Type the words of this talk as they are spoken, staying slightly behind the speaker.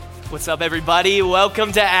What's up, everybody?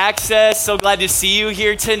 Welcome to Access. So glad to see you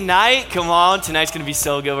here tonight. Come on, tonight's going to be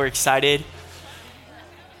so good. We're excited.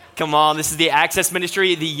 Come on, this is the Access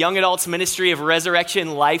Ministry, the young adults ministry of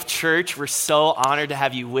Resurrection Life Church. We're so honored to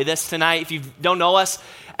have you with us tonight. If you don't know us,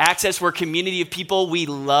 Access, we're a community of people. We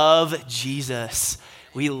love Jesus.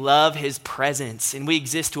 We love his presence, and we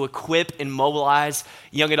exist to equip and mobilize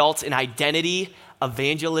young adults in identity,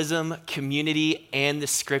 evangelism, community, and the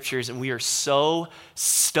scriptures. And we are so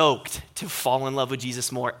stoked to fall in love with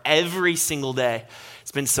Jesus more every single day.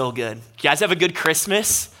 It's been so good. You guys have a good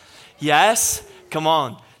Christmas? Yes? Come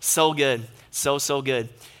on. So good. So good.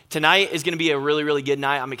 Tonight is going to be a really, really good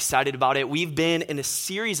night. I'm excited about it. We've been in a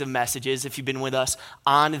series of messages, if you've been with us,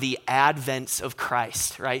 on the advents of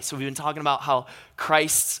Christ, right? So we've been talking about how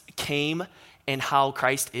Christ came and how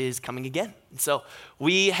Christ is coming again. And so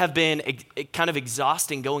we have been kind of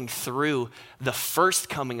exhausting going through the first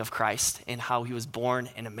coming of Christ and how he was born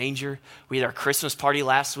in a manger. We had our Christmas party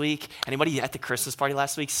last week. Anybody at the Christmas party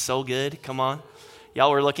last week? So good. Come on.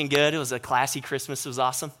 Y'all were looking good. It was a classy Christmas. It was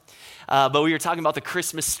awesome. But we were talking about the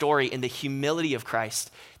Christmas story and the humility of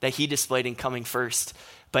Christ that he displayed in coming first.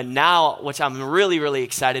 But now, which I'm really, really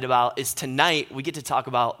excited about, is tonight we get to talk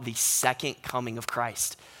about the second coming of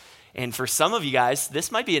Christ. And for some of you guys,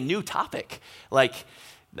 this might be a new topic. Like,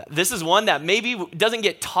 this is one that maybe doesn't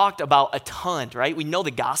get talked about a ton, right? We know the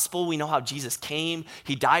gospel. We know how Jesus came.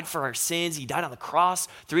 He died for our sins. He died on the cross.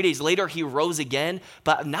 3 days later, he rose again.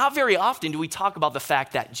 But not very often do we talk about the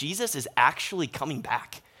fact that Jesus is actually coming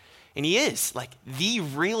back. And he is. Like, the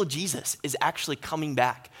real Jesus is actually coming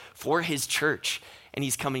back for his church. And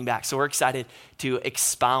he's coming back. So we're excited to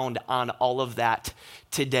expound on all of that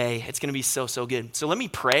today. It's going to be so good. So let me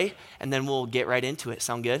pray, and then we'll get right into it.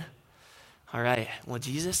 Sound good? All right. Well,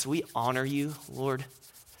 Jesus, we honor you, Lord.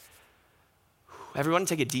 Everyone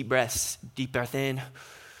take a deep breath. Deep breath in.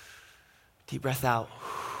 Deep breath out.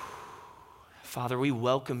 Father, we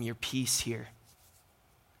welcome your peace here.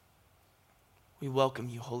 We welcome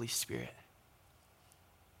you, Holy Spirit.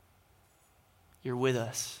 You're with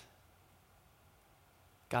us.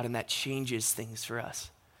 God, and that changes things for us.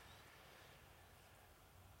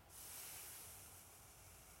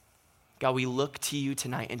 God, we look to you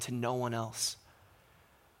tonight and to no one else.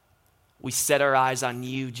 We set our eyes on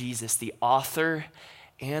you, Jesus, the author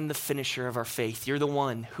and the finisher of our faith. You're the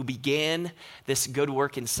one who began this good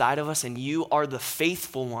work inside of us, and you are the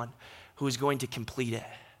faithful one who is going to complete it.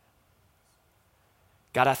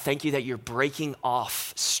 God, I thank you that you're breaking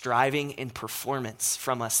off striving and performance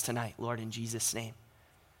from us tonight, Lord, in Jesus' name.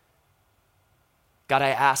 God,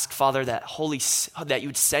 I ask, Father, that you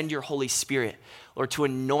would send your Holy Spirit, Lord, to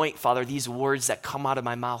anoint, Father, these words that come out of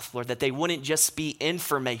my mouth, Lord, that they wouldn't just be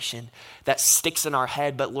information that sticks in our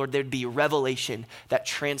head, but, Lord, there'd be revelation that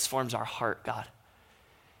transforms our heart, God.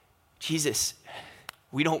 Jesus,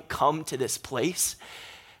 we don't come to this place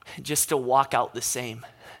just to walk out the same.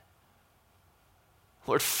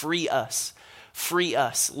 Lord, free us,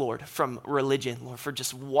 Lord, from religion, Lord, for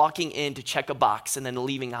just walking in to check a box and then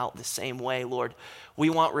leaving out the same way, Lord. We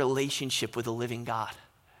want relationship with the living God.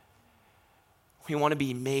 We want to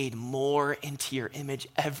be made more into your image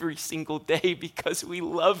every single day because we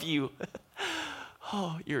love you.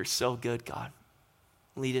 Oh, you're so good, God.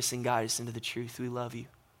 Lead us and guide us into the truth. We love you. In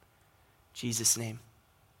Jesus' name.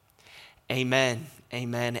 Amen,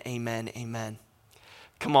 amen, amen, amen.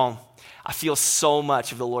 Come on. I feel so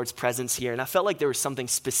much of the Lord's presence here. And I felt like there was something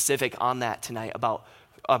specific on that tonight about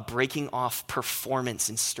breaking off performance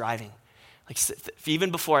and striving. Like,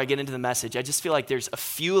 even before I get into the message, I just feel like there's a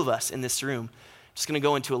few of us in this room. I'm just going to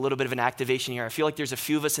go into a little bit of an activation here. I feel like there's a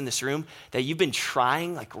few of us in this room that you've been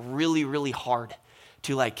trying like really, really hard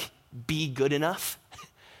to like be good enough.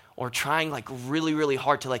 Or trying like really, really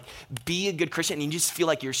hard to like be a good Christian, and you just feel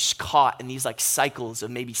like you're caught in these like cycles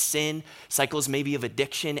of maybe sin, cycles maybe of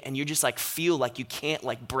addiction, and you just like feel like you can't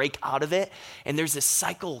like break out of it. And there's this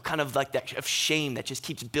cycle kind of like that of shame that just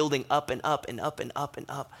keeps building up and up and up and up and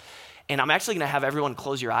up. And I'm actually gonna have everyone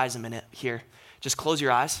close your eyes a minute here. Just close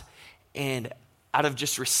your eyes, and out of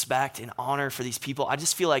just respect and honor for these people, I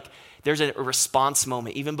just feel like there's a response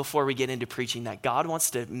moment, even before we get into preaching, that God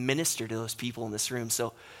wants to minister to those people in this room.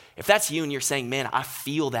 So if that's you and you're saying, man, I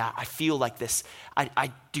feel that. I feel like this.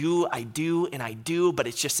 I do, but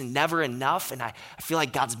it's just never enough. And I feel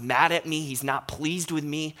like God's mad at me. He's not pleased with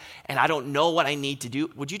me. And I don't know what I need to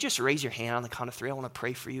do. Would you just raise your hand on the count of 3? I want to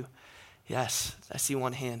pray for you. Yes, I see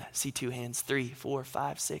one hand. I see 2 hands. 3, 4,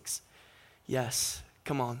 5, 6. Yes,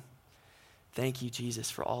 come on. Thank you,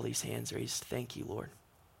 Jesus, for all these hands raised. Thank you, Lord.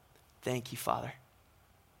 Thank you, Father.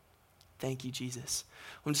 Thank you, Jesus.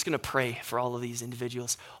 I'm just going to pray for all of these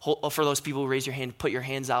individuals. For those people who raise your hand, put your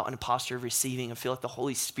hands out in a posture of receiving and feel like the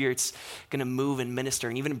Holy Spirit's going to move and minister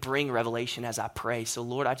and even bring revelation as I pray. So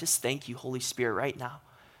Lord, I just thank you, Holy Spirit, right now.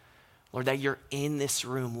 Lord, that you're in this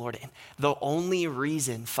room, Lord. And the only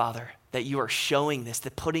reason, Father, that you are showing this,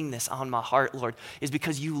 that putting this on my heart, Lord, is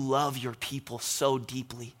because you love your people so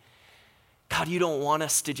deeply. God, you don't want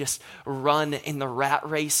us to just run in the rat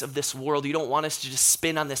race of this world. You don't want us to just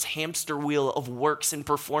spin on this hamster wheel of works and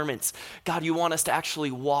performance. God, you want us to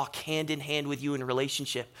actually walk hand in hand with you in a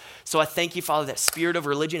relationship. So I thank you, Father, that spirit of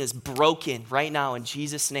religion is broken right now in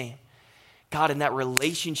Jesus' name. God, and that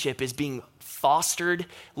relationship is being fostered.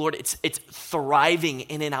 Lord, it's thriving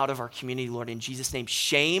in and out of our community, Lord, in Jesus' name.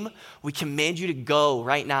 Shame, we command you to go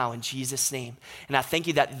right now in Jesus' name. And I thank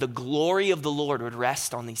you that the glory of the Lord would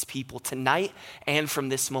rest on these people tonight and from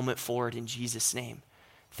this moment forward in Jesus' name.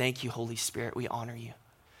 Thank you, Holy Spirit. We honor you.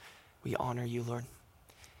 We honor you, Lord.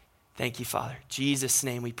 Thank you, Father. In Jesus'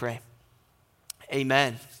 name we pray.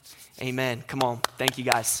 Amen. Amen. Come on. Thank you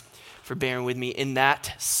guys for bearing with me in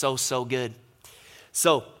that. So good.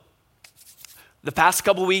 So, the past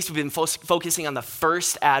couple weeks, we've been focusing on the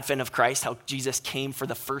first advent of Christ, how Jesus came for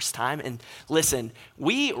the first time. And listen,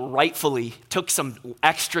 we rightfully took some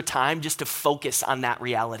extra time just to focus on that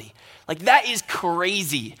reality. Like, that is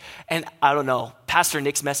crazy. And I don't know, Pastor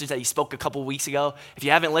Nick's message that he spoke a couple weeks ago, if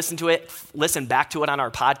you haven't listened to it, listen back to it on our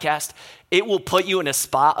podcast. It will put you in a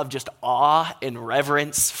spot of just awe and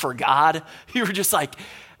reverence for God. You were just like,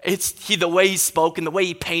 the way he spoke and the way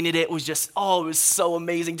he painted it was just, it was so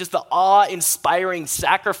amazing. Just the awe-inspiring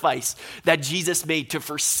sacrifice that Jesus made to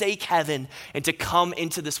forsake heaven and to come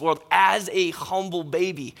into this world as a humble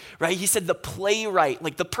baby, right? He said the playwright,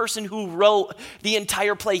 like the person who wrote the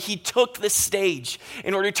entire play, he took the stage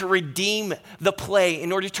in order to redeem the play,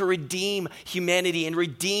 in order to redeem humanity and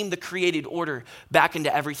redeem the created order back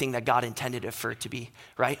into everything that God intended it for it to be,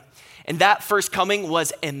 right? And that first coming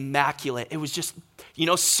was immaculate. It was just,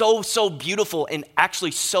 so beautiful and actually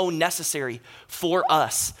so necessary for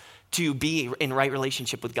us to be in right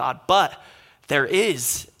relationship with God. But there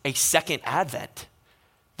is a second advent.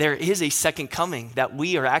 There is a second coming that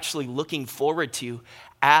we are actually looking forward to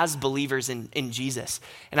as believers in Jesus.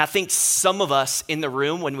 And I think some of us in the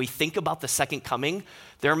room, when we think about the second coming,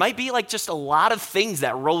 there might be like just a lot of things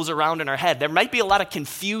that rolls around in our head. There might be a lot of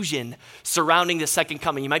confusion surrounding the second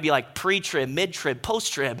coming. You might be like pre-trib, mid-trib,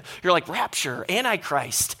 post-trib. You're like rapture,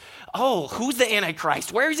 Antichrist. Oh, who's the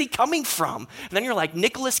Antichrist? Where is he coming from? And then you're like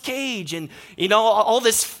Nicolas Cage and, all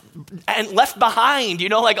this, and Left Behind,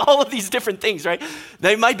 like all of these different things, right?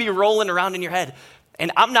 They might be rolling around in your head.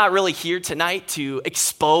 And I'm not really here tonight to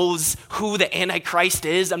expose who the Antichrist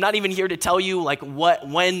is. I'm not even here to tell you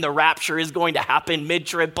when the rapture is going to happen,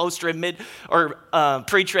 mid-trib, post-trib,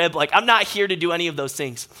 pre-trib. I'm not here to do any of those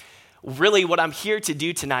things. Really, what I'm here to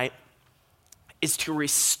do tonight is to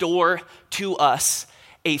restore to us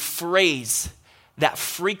a phrase that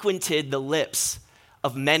frequented the lips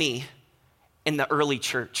of many in the early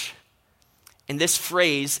church. And this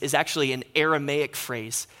phrase is actually an Aramaic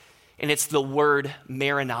phrase. And it's the word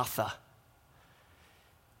Maranatha.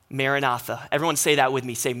 Maranatha. Everyone say that with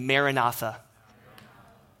me. Say Maranatha.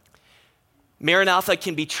 Maranatha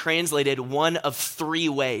can be translated one of three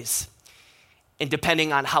ways, and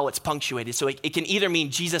depending on how it's punctuated. So it can either mean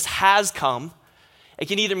Jesus has come, it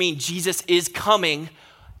can either mean Jesus is coming,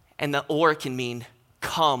 or it can mean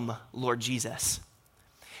come, Lord Jesus.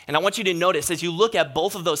 And I want you to notice as you look at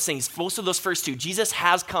both of those things, most of those first two, Jesus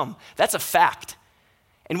has come. That's a fact.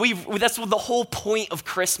 And that's what the whole point of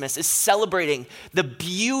Christmas is, celebrating the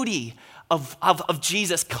beauty of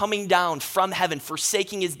Jesus coming down from heaven,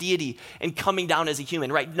 forsaking his deity and coming down as a human,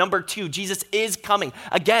 right? Number two, Jesus is coming.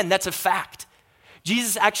 Again, that's a fact.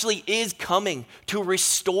 Jesus actually is coming to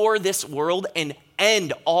restore this world and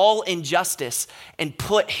end all injustice and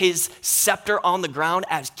put his scepter on the ground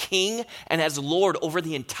as king and as Lord over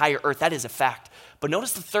the entire earth. That is a fact. But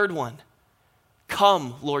notice the third one.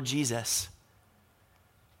 Come, Lord Jesus.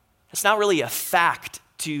 It's not really a fact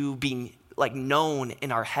to be known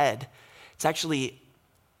in our head. It's actually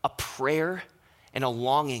a prayer and a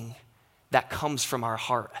longing that comes from our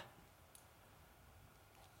heart.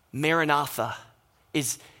 Maranatha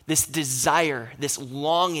is this desire, this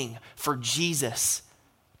longing for Jesus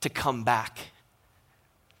to come back.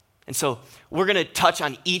 And so we're going to touch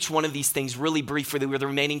on each one of these things really briefly with the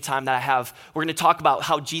remaining time that I have. We're going to talk about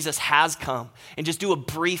how Jesus has come and just do a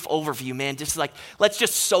brief overview, man. Just like, let's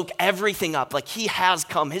just soak everything up. Like, he has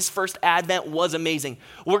come. His first advent was amazing.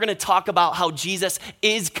 We're going to talk about how Jesus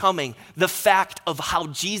is coming. The fact of how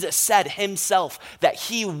Jesus said himself that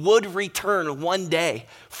he would return one day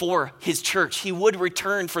for his church. He would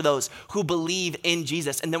return for those who believe in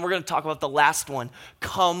Jesus. And then we're going to talk about the last one.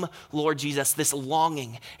 Come, Lord Jesus, this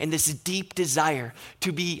longing and this deep desire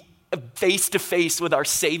to be face to face with our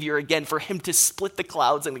Savior again, for him to split the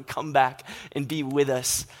clouds and to come back and be with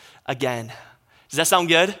us again. Does that sound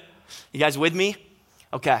good? You guys with me?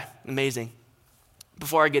 Okay, amazing.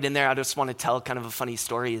 Before I get in there, I just want to tell kind of a funny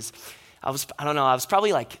story. I was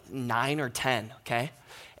probably like 9 or 10, okay?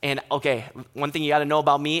 And okay, one thing you got to know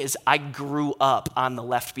about me is I grew up on the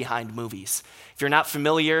Left Behind movies. If you're not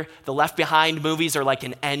familiar, the Left Behind movies are like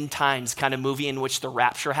an end times kind of movie in which the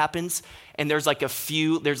rapture happens. And there's like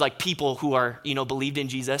people who are, believed in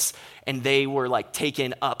Jesus, and they were like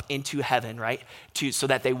taken up into heaven, right? So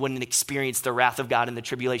that they wouldn't experience the wrath of God in the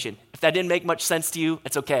tribulation. If that didn't make much sense to you,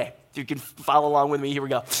 it's okay. You can follow along with me. Here we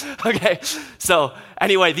go. Okay. So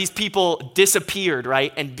anyway, these people disappeared,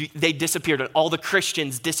 right? And they disappeared. And all the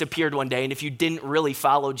Christians disappeared one day. And if you didn't really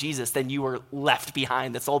follow Jesus, then you were left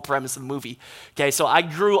behind. That's the whole premise of the movie. Okay. So I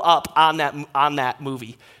grew up on that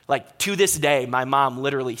movie. Like, to this day, my mom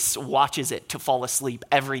literally watches it to fall asleep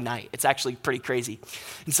every night. It's actually pretty crazy.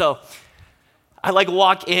 And so I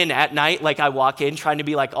walk in at night, I walk in trying to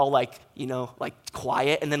be all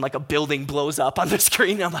quiet, and then a building blows up on the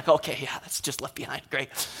screen. And I'm like, okay, yeah, that's just Left Behind. Great.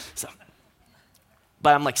 So,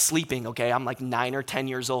 but I'm sleeping, okay? I'm 9 or 10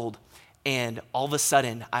 years old. And all of a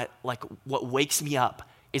sudden, what wakes me up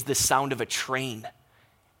is the sound of a train.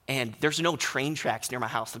 And there's no train tracks near my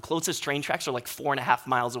house. The closest train tracks are 4.5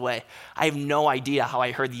 miles away. I have no idea how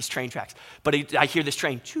I heard these train tracks. But I hear this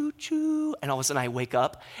train, choo-choo, and all of a sudden I wake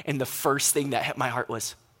up, and the first thing that hit my heart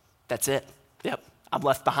was, that's it. Yep, I'm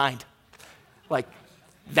left behind.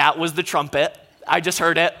 That was the trumpet. I just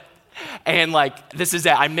heard it. And this is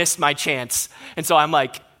it. I missed my chance. And so I'm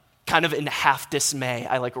kind of in half dismay.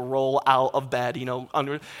 I roll out of bed,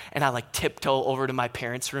 and I tiptoe over to my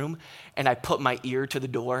parents' room, and I put my ear to the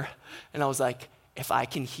door, and I was like, if I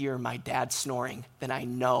can hear my dad snoring, then I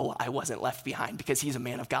know I wasn't left behind, because he's a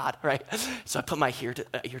man of God, right? So I put my ear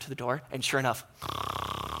to the door, and sure enough,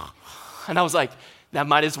 and I was like, that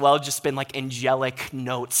might as well just been angelic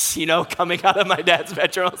notes, coming out of my dad's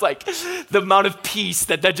bedroom. I was like, the amount of peace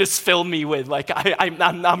that just filled me with,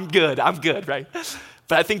 I'm good, right?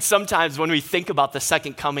 But I think sometimes when we think about the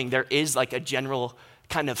second coming, there is a general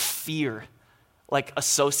kind of fear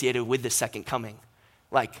associated with the second coming.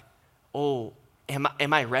 Oh,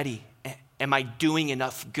 am I ready? Am I doing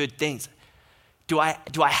enough good things? Do I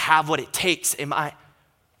have what it takes?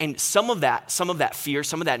 And some of that fear,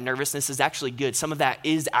 some of that nervousness is actually good. Some of that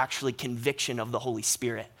is actually conviction of the Holy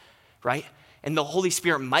Spirit, right? And the Holy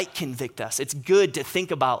Spirit might convict us. It's good to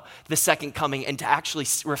think about the second coming and to actually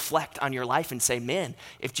reflect on your life and say, man,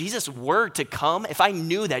 if Jesus were to come, if I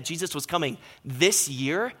knew that Jesus was coming this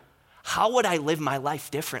year, how would I live my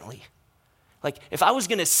life differently? If I was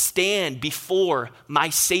going to stand before my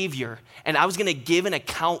Savior and I was going to give an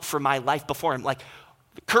account for my life before him,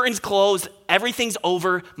 curtains closed, everything's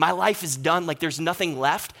over, my life is done, there's nothing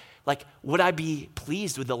left, would I be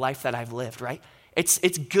pleased with the life that I've lived, right?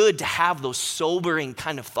 It's good to have those sobering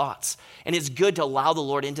kind of thoughts, and it's good to allow the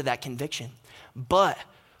Lord into that conviction. But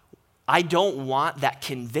I don't want that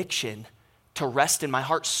conviction to rest in my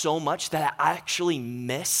heart so much that I actually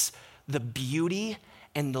miss the beauty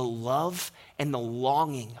and the love and the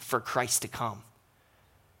longing for Christ to come.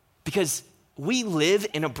 Because we live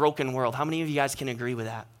in a broken world. How many of you guys can agree with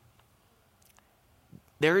that?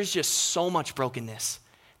 There is just so much brokenness.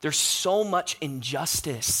 There's so much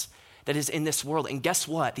injustice that is in this world. And guess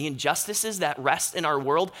what? The injustices that rest in our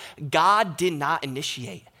world, God did not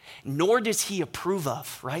initiate, nor does he approve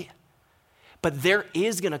of, right? But there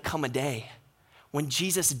is going to come a day when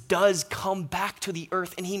Jesus does come back to the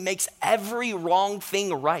earth and he makes every wrong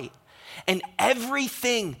thing right. And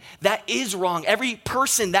everything that is wrong, every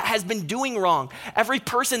person that has been doing wrong, every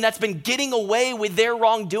person that's been getting away with their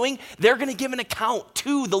wrongdoing, they're going to give an account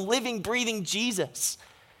to the living, breathing Jesus.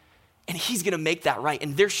 And he's going to make that right.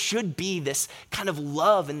 And there should be this kind of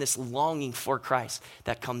love and this longing for Christ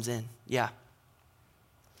that comes in. Yeah.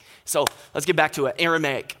 So let's get back to it.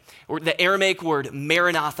 Aramaic. The Aramaic word,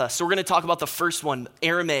 Maranatha. So we're going to talk about the first one,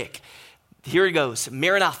 Aramaic. Here it goes.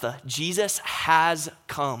 Maranatha. Jesus has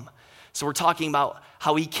come. So we're talking about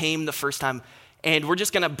how he came the first time. And we're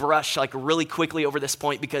just going to brush like really quickly over this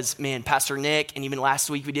point because, man, Pastor Nick and even last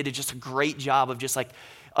week we did just a great job of just like,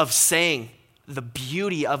 of saying the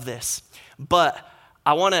beauty of this. But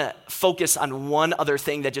I want to focus on one other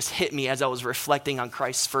thing that just hit me as I was reflecting on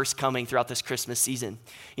Christ's first coming throughout this Christmas season.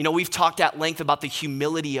 You know, we've talked at length about the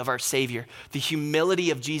humility of our Savior, the humility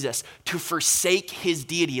of Jesus to forsake his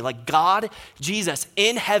deity. Like God, Jesus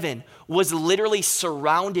in heaven was literally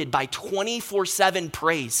surrounded by 24/7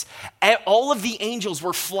 praise. All of the angels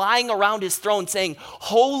were flying around his throne saying,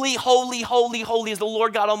 holy, holy, holy, holy is the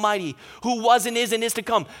Lord God Almighty, who was and is to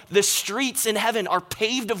come. The streets in heaven are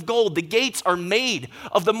paved of gold. The gates are made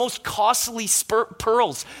of the most costly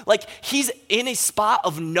pearls. Like he's in a spot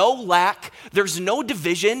of no lack. There's no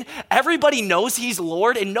division. Everybody knows he's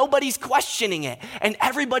Lord and nobody's questioning it. And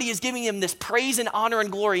everybody is giving him this praise and honor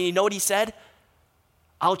and glory. And you know what he said?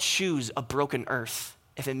 I'll choose a broken earth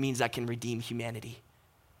if it means I can redeem humanity.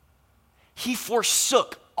 He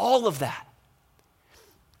forsook all of that.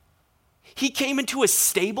 He came into a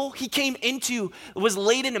stable. Was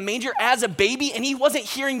laid in a manger as a baby, and he wasn't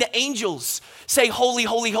hearing the angels say, holy,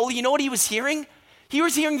 holy, holy. You know what he was hearing? He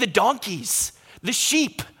was hearing the donkeys, the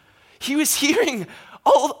sheep. He was hearing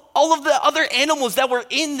all of the other animals that were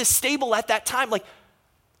in the stable at that time. Like,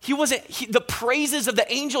 the praises of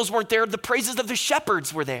the angels weren't there. The praises of the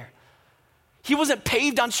shepherds were there. He wasn't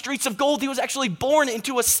paved on streets of gold. He was actually born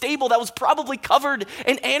into a stable that was probably covered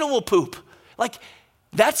in animal poop. Like,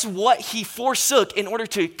 that's what he forsook in order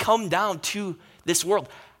to come down to this world.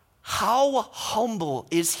 How humble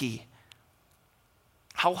is he?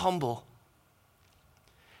 How humble.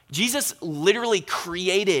 Jesus literally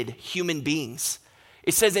created human beings.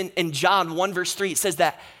 It says in John 1 verse 3, it says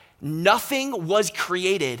that nothing was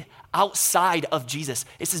created outside of Jesus.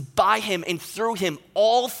 It says by him and through him,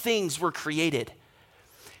 all things were created.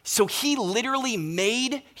 So he literally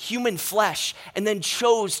made human flesh and then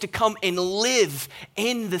chose to come and live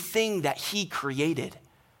in the thing that he created.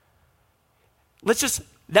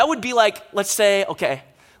 That would be like, let's say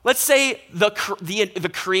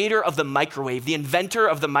the creator of the microwave, the inventor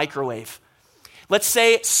of the microwave. Let's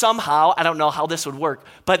say somehow, I don't know how this would work,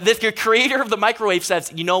 but the creator of the microwave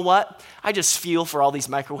says, you know what? I just feel for all these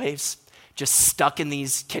microwaves just stuck in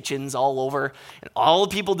these kitchens all over. And all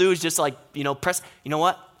the people do is just like, press, you know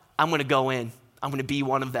what? I'm going to go in. I'm going to be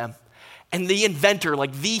one of them. And the inventor,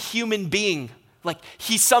 like the human being, like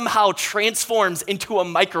he somehow transforms into a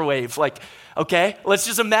microwave. Like, okay, let's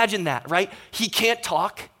just imagine that, right? He can't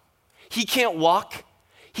talk. He can't walk.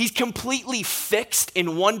 He's completely fixed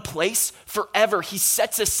in one place forever. He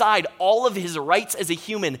sets aside all of his rights as a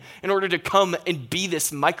human in order to come and be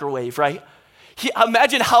this microwave, right?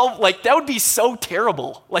 Imagine how, that would be so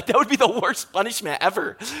terrible. That would be the worst punishment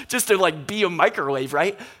ever, just to, be a microwave,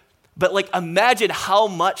 right? But, imagine how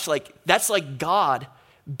much, that's God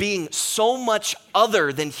being so much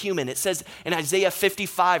other than human. It says in Isaiah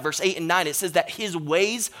 55, verse 8 and 9, it says that his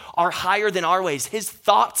ways are higher than our ways. His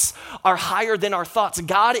thoughts are higher than our thoughts.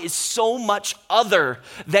 God is so much other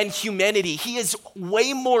than humanity. He is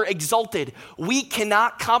way more exalted. We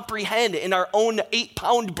cannot comprehend in our own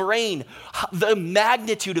 8-pound brain the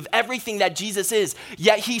magnitude of everything that Jesus is.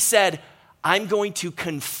 Yet he said, I'm going to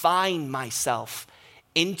confine myself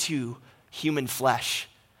into human flesh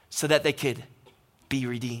so that they could be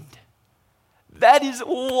redeemed. That is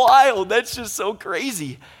wild. That's just so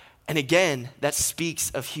crazy. And again, that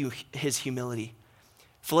speaks of his humility.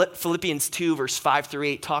 Philippians 2 verse 5 through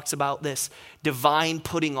 8 talks about this divine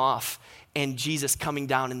putting off and Jesus coming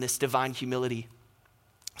down in this divine humility.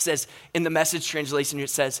 It says in the Message translation, it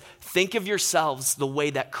says, think of yourselves the way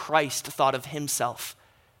that Christ thought of himself.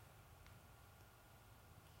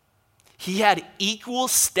 He had equal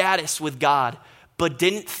status with God, but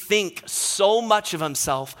didn't think so much of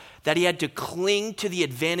himself that he had to cling to the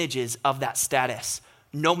advantages of that status,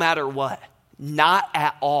 no matter what. Not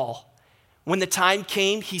at all. When the time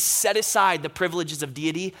came, he set aside the privileges of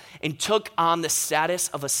deity and took on the status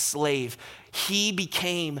of a slave. He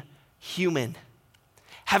became human.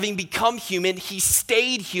 Having become human, he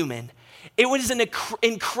stayed human. It was an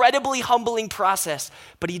incredibly humbling process,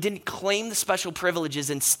 but he didn't claim the special privileges.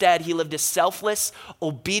 Instead, he lived a selfless,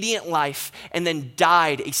 obedient life and then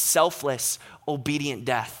died a selfless, obedient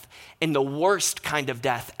death. And the worst kind of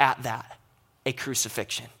death at that, a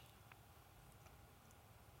crucifixion.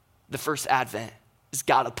 The first Advent has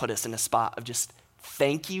got to put us in a spot of just,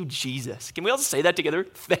 thank you, Jesus. Can we all say that together?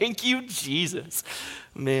 Thank you, Jesus.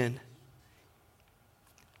 Man.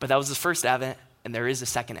 But that was the first Advent, and there is a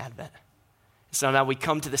second Advent. So now we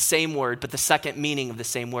come to the same word, but the second meaning of the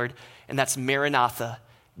same word, and that's Maranatha.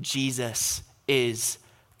 Jesus is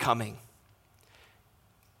coming.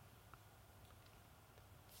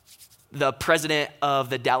 the president of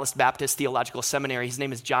the Dallas Baptist Theological Seminary, his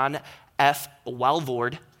name is John F.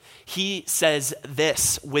 Walvoord, he says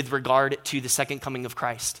this with regard to the second coming of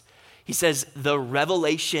Christ. He says, the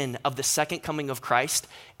revelation of the second coming of Christ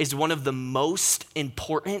is one of the most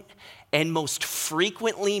important and most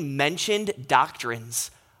frequently mentioned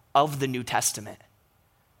doctrines of the New Testament.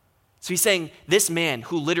 So he's saying this man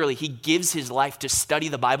who literally, he gives his life to study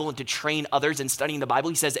the Bible and to train others in studying the Bible.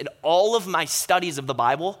 He says, in all of my studies of the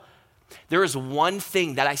Bible, there is one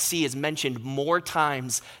thing that I see is mentioned more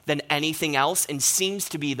times than anything else and seems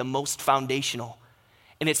to be the most foundational.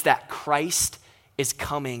 And it's that Christ is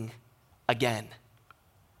coming again.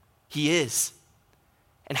 He is.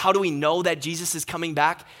 And how do we know that Jesus is coming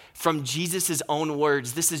back? From Jesus' own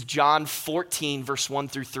words. This is John 14, verse 1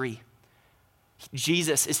 through 3.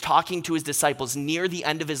 Jesus is talking to his disciples near the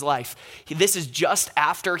end of his life. This is just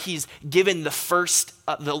after he's given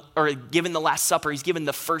given the Last Supper. He's given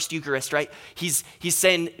the first Eucharist, right? He's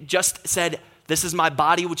saying, just said, this is my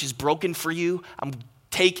body, which is broken for you.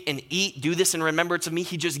 Take and eat, do this in remembrance of me.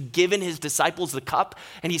 He just given his disciples the cup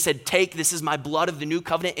and he said, take, this is my blood of the new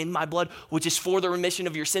covenant in my blood, which is for the remission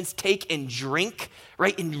of your sins. Take and drink,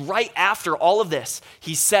 right? And right after all of this,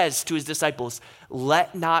 he says to his disciples,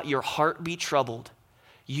 let not your heart be troubled.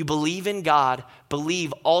 You believe in God,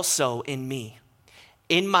 believe also in me.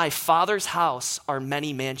 In my Father's house are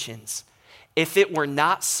many mansions. If it were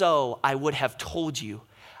not so, I would have told you.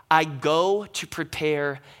 I go to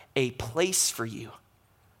prepare a place for you.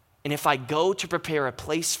 And if I go to prepare a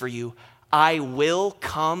place for you, I will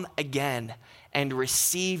come again and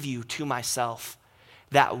receive you to myself,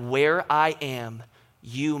 that where I am,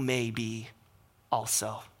 you may be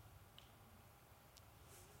also.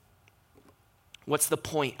 What's the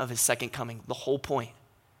point of his second coming? The whole point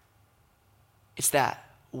is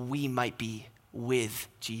that we might be with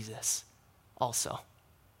Jesus also.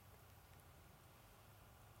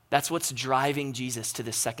 That's what's driving Jesus to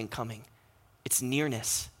the second coming. It's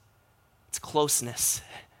nearness. It's closeness.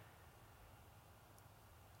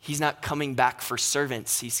 He's not coming back for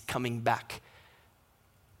servants. He's coming back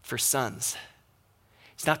for sons.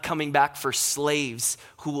 He's not coming back for slaves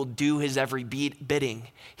who will do his every bidding.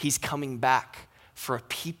 He's coming back for a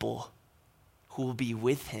people who will be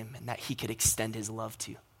with him and that he could extend his love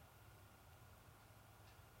to.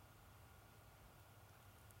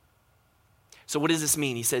 So what does this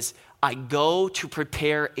mean? He says, I go to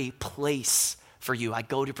prepare a place for you. I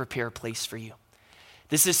go to prepare a place for you.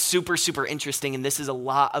 This is super, super interesting, and this is a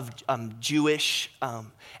lot of Jewish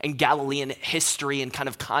and Galilean history and kind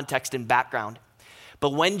of context and background.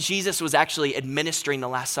 But when Jesus was actually administering the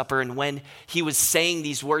Last Supper and when he was saying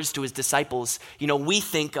these words to his disciples, we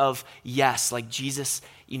think of, yes, like Jesus,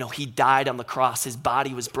 he died on the cross. His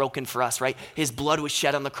body was broken for us, right? His blood was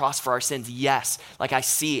shed on the cross for our sins. Yes, like I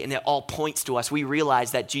see, and it all points to us. We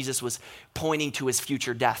realize that Jesus was pointing to his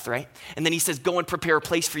future death, right? And then he says, go and prepare a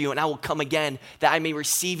place for you, and I will come again that I may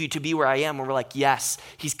receive you to be where I am. And we're like, yes,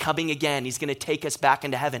 he's coming again. He's going to take us back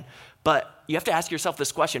into heaven. But you have to ask yourself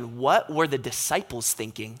this question: what were the disciples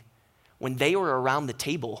thinking when they were around the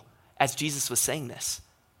table as Jesus was saying this?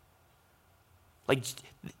 Like,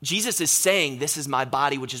 Jesus is saying, this is my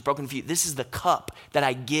body, which is broken for you. This is the cup that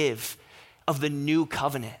I give of the new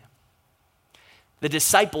covenant. The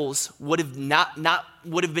disciples wouldn't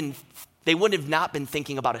have been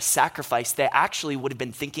thinking about a sacrifice. They actually would have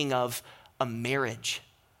been thinking of a marriage.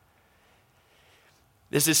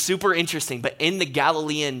 This is super interesting, but in the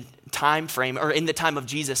Galilean time frame, or in the time of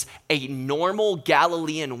Jesus, a normal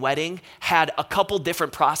Galilean wedding had a couple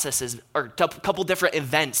different processes, or a couple different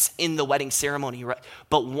events in the wedding ceremony, right?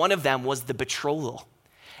 But one of them was the betrothal.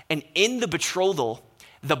 And in the betrothal,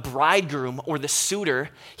 the bridegroom or the suitor,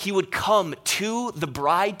 he would come to the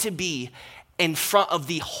bride-to-be in front of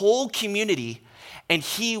the whole community, and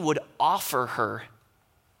he would offer her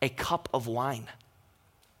a cup of wine.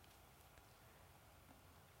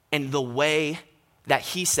 And the way that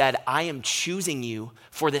he said, I am choosing you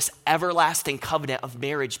for this everlasting covenant of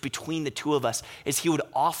marriage between the two of us, is he would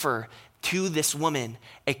offer to this woman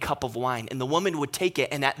a cup of wine. And the woman would take it,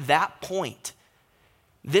 and at that point,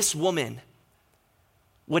 this woman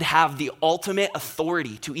would have the ultimate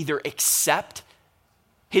authority to either accept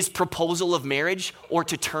his proposal of marriage or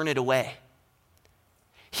to turn it away.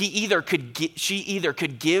 She either could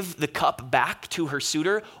give the cup back to her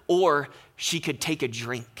suitor, or she could take a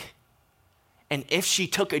drink. And if she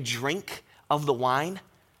took a drink of the wine,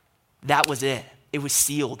 that was it. It was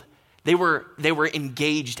sealed. They were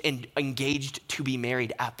engaged to be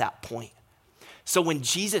married at that point. So when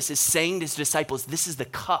Jesus is saying to his disciples, this is the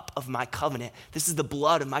cup of my covenant, this is the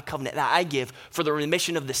blood of my covenant that I give for the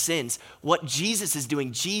remission of the sins, what Jesus is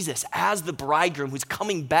doing, Jesus as the bridegroom who's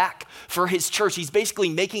coming back for his church, he's basically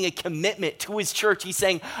making a commitment to his church. He's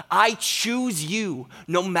saying, I choose you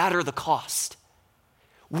no matter the cost.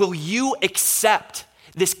 Will you accept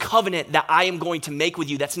this covenant that I am going to make with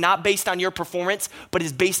you that's not based on your performance, but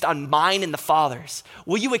is based on mine and the Father's?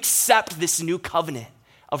 Will you accept this new covenant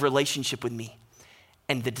of relationship with me?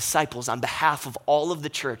 And the disciples, on behalf of all of the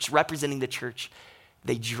church, representing the church,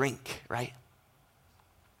 they drink, right?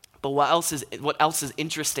 But what else is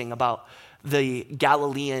interesting about the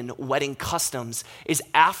Galilean wedding customs is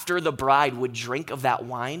after the bride would drink of that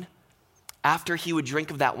wine, after he would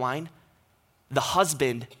drink of that wine, the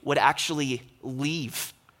husband would actually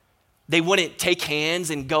leave. They wouldn't take hands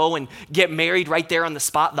and go and get married right there on the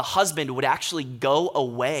spot. The husband would actually go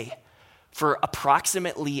away for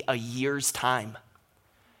approximately a year's time.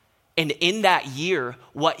 And in that year,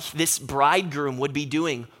 what this bridegroom would be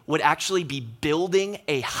doing would actually be building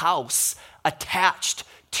a house attached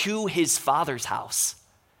to his father's house.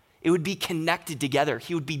 It would be connected together.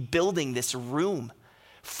 He would be building this room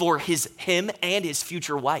for him and his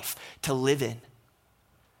future wife to live in.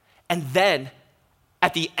 And then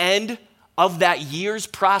at the end of that year's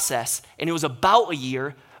process, and it was about a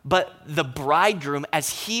year, but the bridegroom, as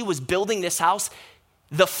he was building this house,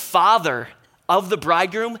 the father of the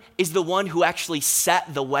bridegroom is the one who actually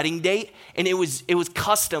set the wedding date. And it was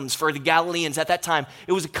customs for the Galileans at that time.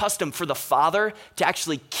 It was a custom for the father to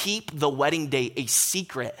actually keep the wedding date a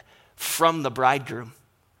secret from the bridegroom.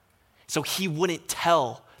 So he wouldn't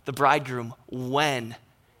tell the bridegroom when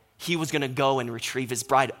he was going to go and retrieve his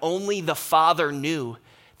bride. Only the father knew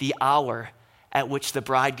the hour at which the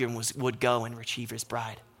bridegroom would go and retrieve his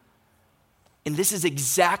bride. And this is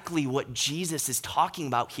exactly what Jesus is talking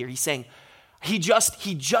about here. He's saying, He just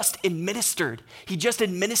administered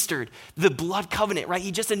the blood covenant, right?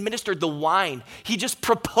 He just administered the wine. He just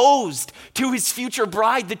proposed to his future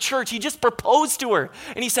bride, the church. He just proposed to her.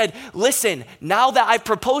 And he said, listen, now that I've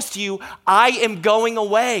proposed to you, I am going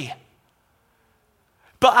away.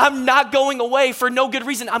 But I'm not going away for no good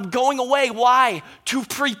reason. I'm going away. Why? To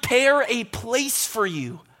prepare a place for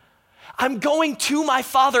you. I'm going to my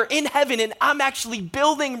Father in heaven, and I'm actually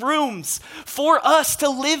building rooms for us to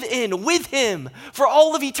live in with him for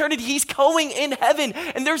all of eternity. He's going in heaven,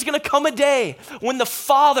 and there's going to come a day when the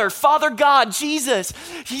Father God, Jesus,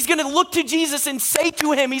 he's going to look to Jesus and say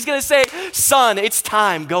to him, he's going to say, son, it's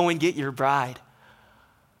time. Go and get your bride.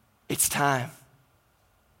 It's time.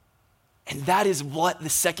 And that is what the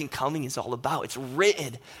second coming is all about. It's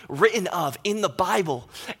written of in the Bible,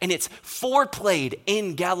 and it's foreplayed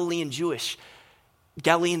in Galilean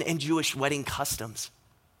and Jewish wedding customs.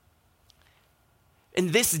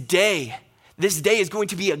 And this day is going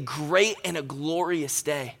to be a great and a glorious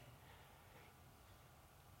day.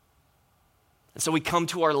 And so we come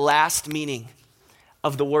to our last meaning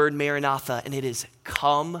of the word Maranatha, and it is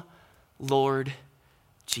come, Lord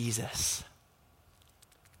Jesus.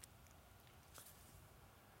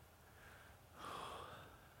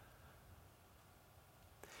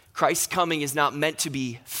 Christ's coming is not meant to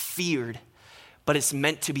be feared, but it's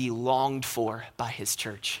meant to be longed for by his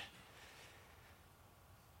church.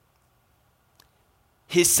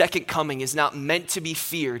 His second coming is not meant to be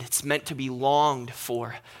feared, it's meant to be longed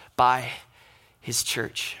for by his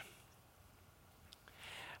church.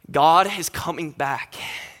 God is coming back.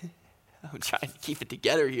 I'm trying to keep it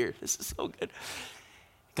together here. This is so good.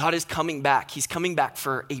 God is coming back. He's coming back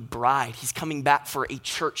for a bride. He's coming back for a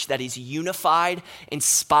church that is unified and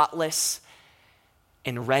spotless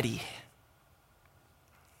and ready.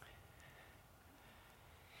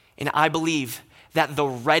 And I believe that the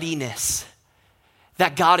readiness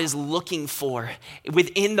that God is looking for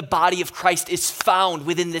within the body of Christ is found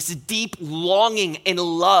within this deep longing and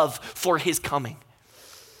love for his coming.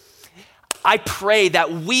 I pray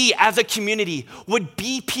that we as a community would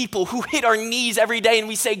be people who hit our knees every day and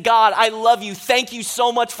we say, God, I love you. Thank you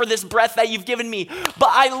so much for this breath that you've given me. But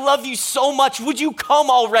I love you so much. Would you come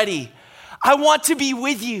already? I want to be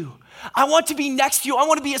with you. I want to be next to you. I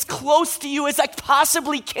want to be as close to you as I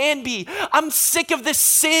possibly can be. I'm sick of this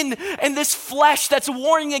sin and this flesh that's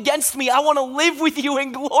warring against me. I want to live with you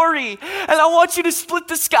in glory. And I want you to split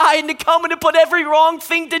the sky and to come and to put every wrong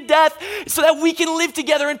thing to death so that we can live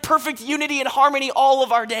together in perfect unity and harmony all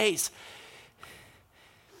of our days.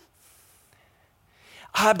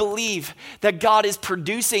 I believe that God is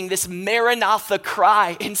producing this Maranatha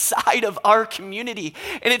cry inside of our community,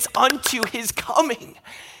 and it's unto his coming.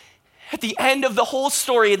 At the end of the whole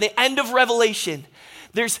story, at the end of Revelation,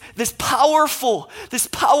 there's this powerful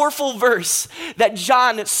verse that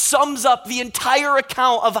John sums up the entire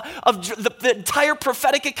account of the entire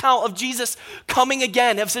prophetic account of Jesus coming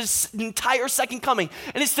again, of his entire second coming.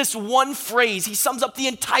 And it's this one phrase. He sums up the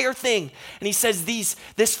entire thing. And he says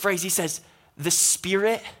this phrase, he says, the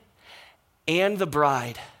Spirit and the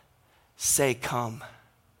bride say, come.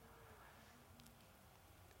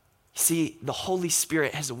 See, the Holy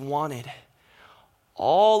Spirit has wanted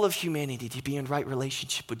all of humanity to be in right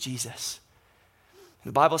relationship with Jesus.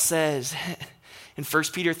 The Bible says in 1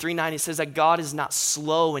 Peter 3:9, it says that God is not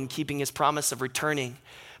slow in keeping his promise of returning,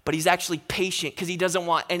 but he's actually patient because he doesn't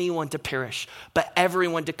want anyone to perish, but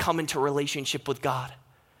everyone to come into relationship with God.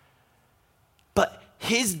 But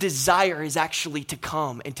his desire is actually to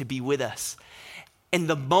come and to be with us. And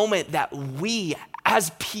the moment that we, as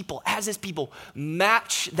his people,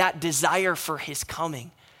 match that desire for his coming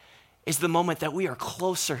is the moment that we are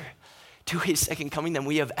closer to his second coming than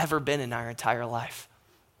we have ever been in our entire life.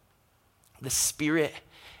 The Spirit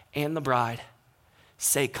and the bride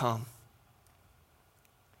say, come.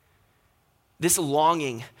 This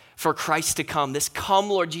longing for Christ to come, this come,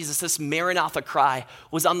 Lord Jesus, this Maranatha cry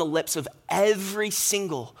was on the lips of every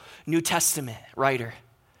single New Testament writer.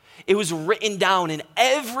 It was written down in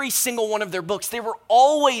every single one of their books. They were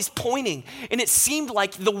always pointing, and it seemed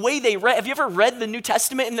like the way they read. Have you ever read the New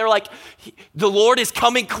Testament and they're like, the Lord is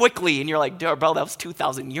coming quickly, and you're like, bro, that was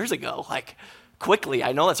 2,000 years ago. Like, quickly,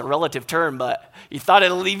 I know that's a relative term, but you thought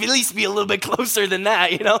it'll at least be a little bit closer than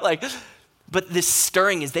that, But this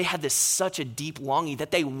stirring is they had such a deep longing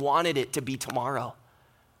that they wanted it to be tomorrow.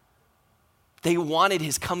 They wanted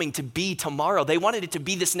his coming to be tomorrow. They wanted it to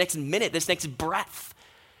be this next minute, this next breath.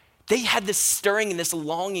 They had this stirring and this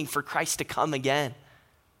longing for Christ to come again.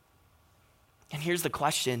 And here's the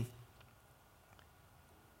question.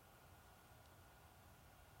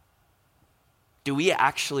 Do we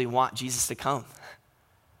actually want Jesus to come?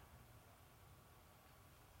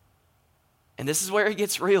 And this is where it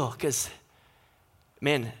gets real because,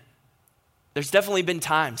 man, there's definitely been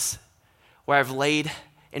times where I've laid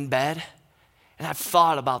in bed and I've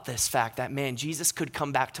thought about this fact that, man, Jesus could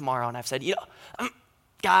come back tomorrow. And I've said,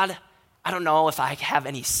 God, I don't know if I have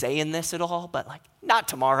any say in this at all, but not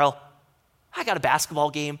tomorrow. I got a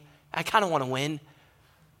basketball game. I kind of want to win.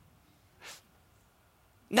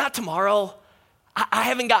 Not tomorrow. I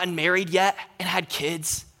haven't gotten married yet and had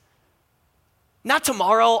kids. Not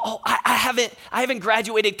tomorrow. Oh, I haven't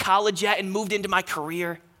graduated college yet and moved into my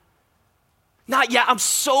career. Not yet. I'm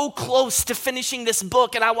so close to finishing this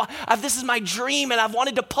book and this is my dream and I've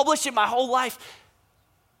wanted to publish it my whole life.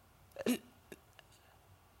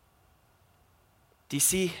 Do you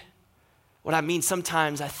see what I mean?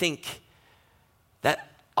 Sometimes I think that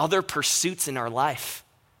other pursuits in our life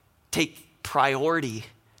take priority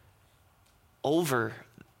over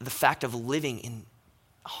the fact of living in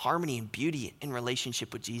harmony and beauty in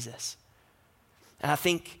relationship with Jesus. And I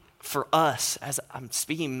think for us, as I'm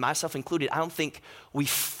speaking, myself included, I don't think we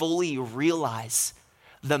fully realize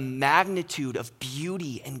the magnitude of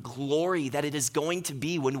beauty and glory that it is going to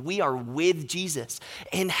be when we are with Jesus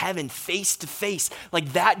in heaven, face to face.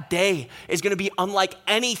 Like that day is going to be unlike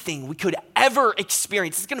anything we could ever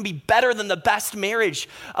experience. It's going to be better than the best marriage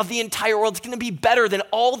of the entire world. It's going to be better than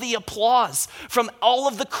all the applause from all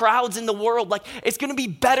of the crowds in the world. Like it's going to be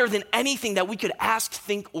better than anything that we could ask,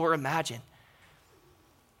 think, or imagine.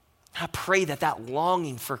 I pray that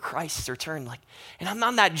longing for Christ's return, and I'm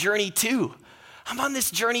on that journey too. I'm on this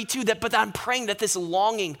journey too, but I'm praying that this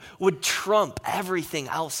longing would trump everything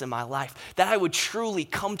else in my life, that I would truly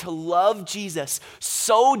come to love Jesus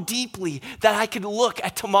so deeply that I could look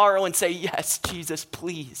at tomorrow and say, yes, Jesus,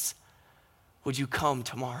 please, would you come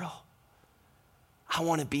tomorrow? I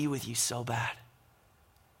want to be with you so bad.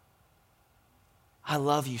 I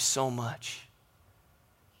love you so much,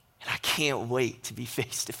 and I can't wait to be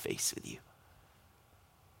face to face with you.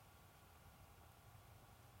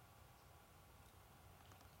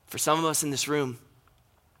 For some of us in this room,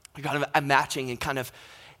 you're kind of matching and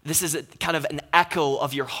this is kind of an echo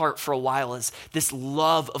of your heart for a while as this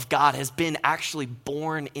love of God has been actually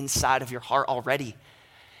born inside of your heart already.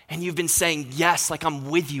 And you've been saying, yes, I'm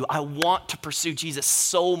with you. I want to pursue Jesus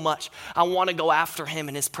so much. I want to go after him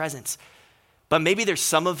in his presence. But maybe there's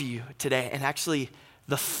some of you today, and actually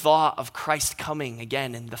the thought of Christ coming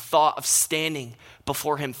again and the thought of standing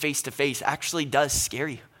before him face to face actually does scare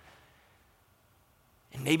you.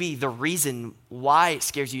 And maybe the reason why it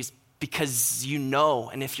scares you is because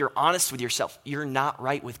and if you're honest with yourself, you're not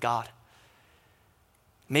right with God.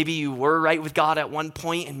 Maybe you were right with God at one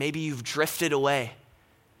point and maybe you've drifted away.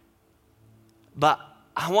 But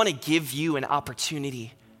I want to give you an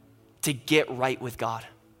opportunity to get right with God.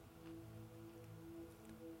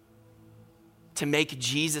 To make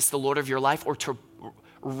Jesus the Lord of your life, or to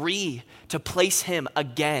place him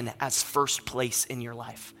again as first place in your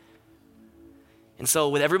life. And so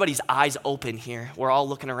with everybody's eyes open here, we're all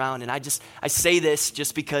looking around, and I say this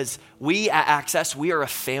just because we at Access, we are a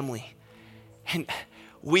family. And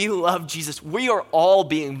we love Jesus. We are all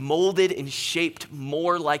being molded and shaped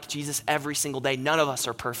more like Jesus every single day. None of us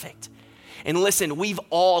are perfect. And listen, we've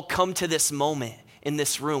all come to this moment in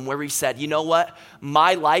this room where we said, you know what?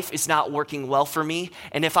 My life is not working well for me.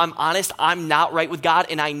 And if I'm honest, I'm not right with God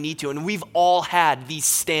and I need to. And we've all had these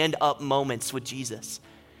stand-up moments with Jesus.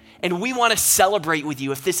 And we want to celebrate with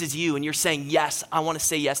you if this is you and you're saying, yes, I want to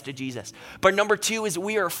say yes to Jesus. But number two is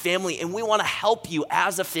we are a family, and we want to help you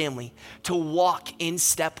as a family to walk in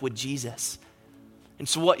step with Jesus. And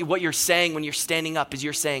so what you're saying when you're standing up is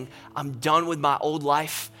you're saying, I'm done with my old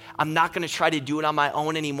life. I'm not going to try to do it on my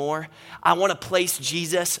own anymore. I want to place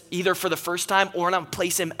Jesus either for the first time, or I'm going to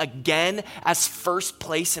place him again as first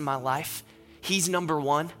place in my life. He's number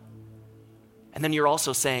one. And then you're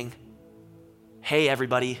also saying, hey,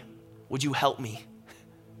 everybody, would you help me?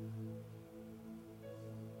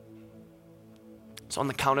 So on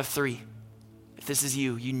the count of three, if this is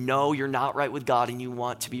you, you know you're not right with God and you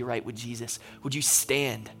want to be right with Jesus, would you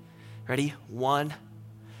stand? Ready? 1,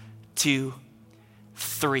 2,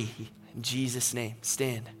 3. In Jesus' name,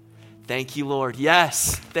 stand. Thank you, Lord.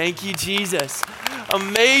 Yes. Thank you, Jesus.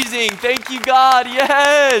 Amazing. Thank you, God.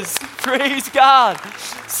 Yes. Praise God.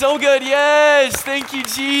 So good. Yes. Thank you,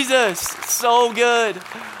 Jesus. So good.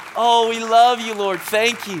 Oh, we love you, Lord.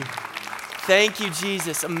 Thank you. Thank you,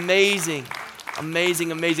 Jesus. Amazing.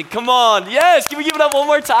 Amazing, amazing. Come on. Yes. Can we give it up one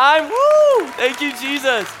more time? Woo. Thank you,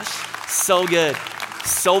 Jesus. So good.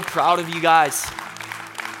 So proud of you guys.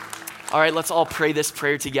 All right, let's all pray this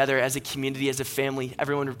prayer together as a community, as a family.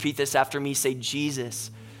 Everyone repeat this after me. Say,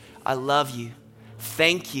 Jesus, I love you.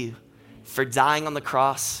 Thank you for dying on the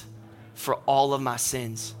cross for all of my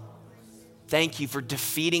sins. Thank you for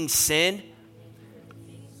defeating sin,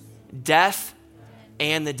 death,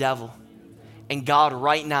 and the devil. And God,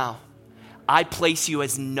 right now, I place you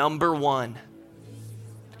as number one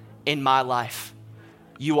in my life.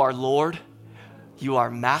 You are Lord. You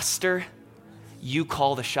are Master. You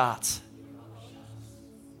call the shots.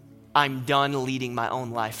 I'm done leading my own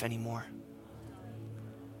life anymore.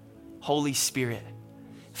 Holy Spirit,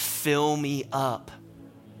 fill me up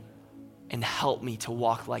and help me to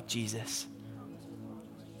walk like Jesus.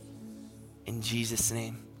 In Jesus'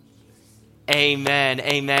 name. Amen,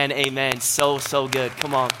 amen, amen. So good.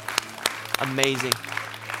 Come on. Amazing.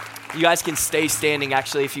 You guys can stay standing,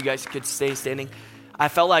 actually, if you guys could stay standing. I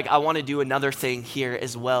felt like I want to do another thing here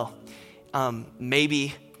as well.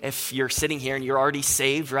 Maybe if you're sitting here and you're already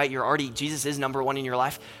saved, right? Jesus is number one in your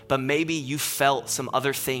life, but maybe you felt some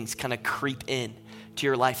other things kind of creep in to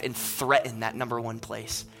your life and threaten that number one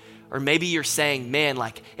place. Or maybe you're saying, man,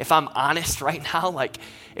 like, if I'm honest right now, like,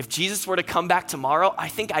 if Jesus were to come back tomorrow, I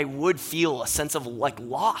think I would feel a sense of like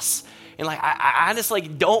loss. And like, I just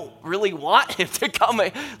like don't really want him to come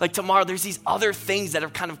like tomorrow. There's these other things that are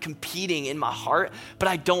kind of competing in my heart, but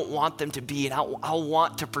I don't want them to be. And I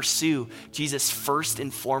want to pursue Jesus first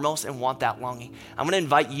and foremost and want that longing. I'm going to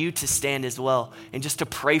invite you to stand as well and just to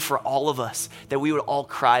pray for all of us that we would all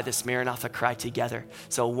cry this Maranatha Cry together.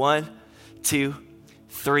 So 1, 2,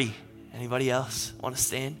 3. Anybody else want to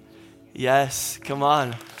stand? Yes. Come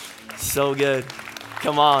on. So good.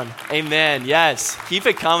 Come on. Amen. Yes. Keep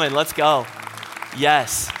it coming. Let's go.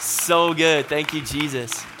 Yes. So good. Thank you,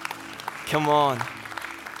 Jesus. Come on.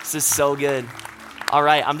 This is so good. All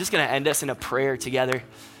right. I'm just going to end us in a prayer together.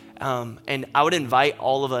 And I would invite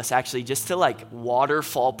all of us actually just to like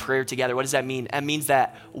waterfall prayer together. What does that mean? That means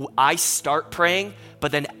that I start praying,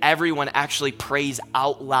 but then everyone actually prays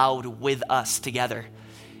out loud with us together.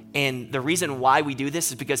 And the reason why we do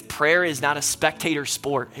this is because prayer is not a spectator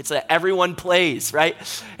sport. It's that everyone plays, right?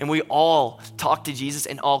 And we all talk to Jesus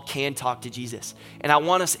and all can talk to Jesus. And I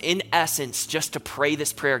want us in essence just to pray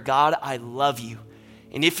this prayer. God, I love you.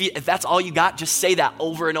 And if that's all you got, just say that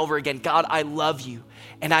over and over again. God, I love you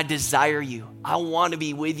and I desire you. I want to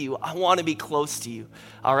be with you. I want to be close to you.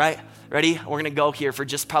 All right, ready? We're going to go here for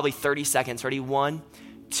just probably 30 seconds. Ready? 1,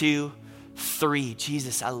 2, 3.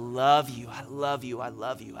 Jesus, I love you. I love you. I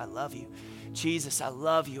love you. I love you. Jesus, I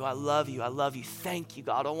love you. I love you. I love you. Thank you,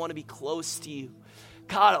 God. I want to be close to you.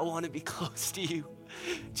 God, I want to be close to you.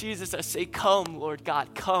 Jesus, I say, come, Lord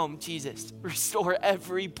God, come, Jesus. Restore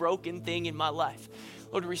every broken thing in my life.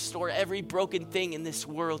 Lord, restore every broken thing in this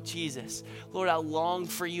world, Jesus. Lord, I long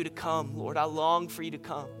for you to come. Lord, I long for you to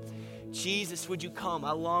come. Jesus, would you come?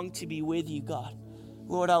 I long to be with you, God.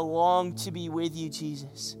 Lord, I long to be with you,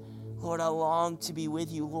 Jesus. Lord, I long to be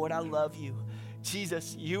with you. Lord, I love you.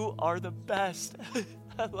 Jesus, you are the best.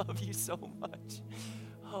 I love you so much.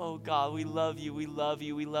 Oh, God, we love you. We love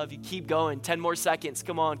you. We love you. Keep going. 10 more seconds.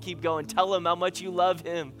 Come on, keep going. Tell him how much you love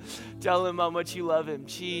him. Tell him how much you love him.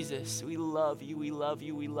 Jesus, we love you. We love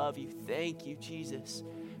you. We love you. Thank you, Jesus.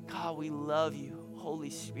 God, we love you. Holy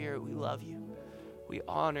Spirit, we love you. We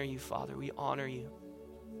honor you, Father. We honor you.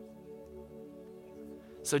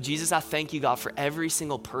 So Jesus, I thank you, God, for every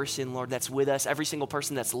single person, Lord, that's with us, every single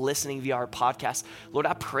person that's listening via our podcast. Lord,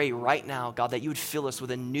 I pray right now, God, that you would fill us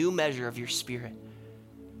with a new measure of your Spirit.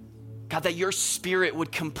 God, that your Spirit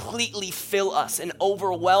would completely fill us and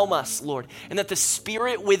overwhelm us, Lord, and that the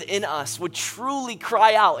Spirit within us would truly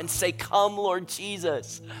cry out and say, come, Lord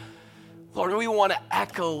Jesus. Lord, we want to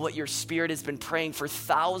echo what your Spirit has been praying for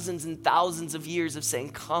thousands and thousands of years of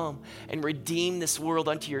saying, come and redeem this world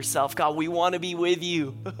unto yourself. God, we want to be with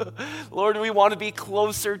you. Lord, we want to be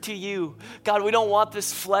closer to you. God, we don't want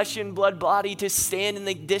this flesh and blood body to stand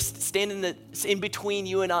in between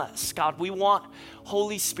you and us. God, we want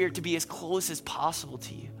Holy Spirit to be as close as possible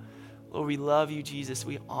to you. Lord, we love you, Jesus.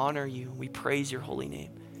 We honor you. We praise your holy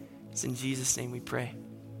name. It's in Jesus' name we pray.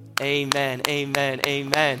 Amen, amen,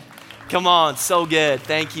 amen. Come on, so good.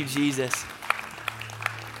 Thank you, Jesus.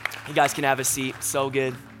 You guys can have a seat. So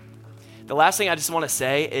good. The last thing I just want to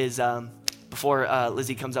say is, before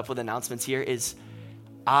Lizzie comes up with announcements here, is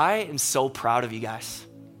I am so proud of you guys.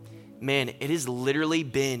 Man, it has literally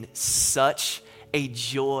been such a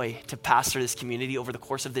joy to pastor this community over the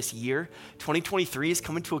course of this year. 2023 is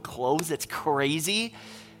coming to a close. It's crazy,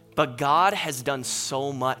 but God has done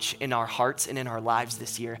so much in our hearts and in our lives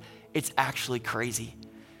this year. It's actually crazy.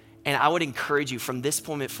 And I would encourage you from this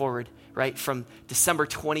point forward, right, from December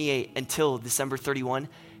 28 until December 31,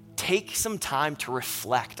 take some time to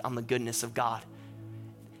reflect on the goodness of God.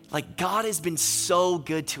 Like, God has been so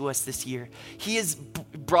good to us this year. He has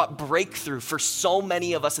brought breakthrough for so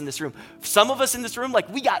many of us in this room. Some of us in this room, like,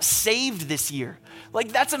 we got saved this year.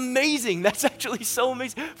 Like, that's amazing. That's actually so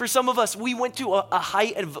amazing. For some of us, we went to a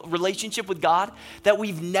height of relationship with God that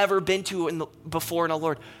we've never been to before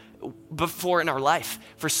in our life.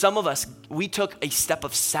 For some of us, we took a step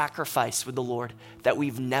of sacrifice with the Lord that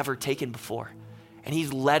we've never taken before. And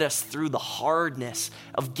he's led us through the hardness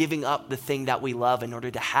of giving up the thing that we love in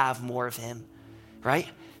order to have more of him, right?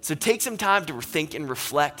 So take some time to think and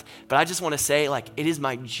reflect. But I just want to say, like, it is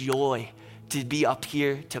my joy to be up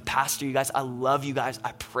here to pastor you guys. I love you guys.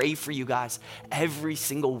 I pray for you guys every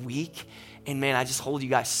single week. And man, I just hold you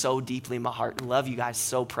guys so deeply in my heart and love you guys.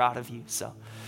 So proud of you. So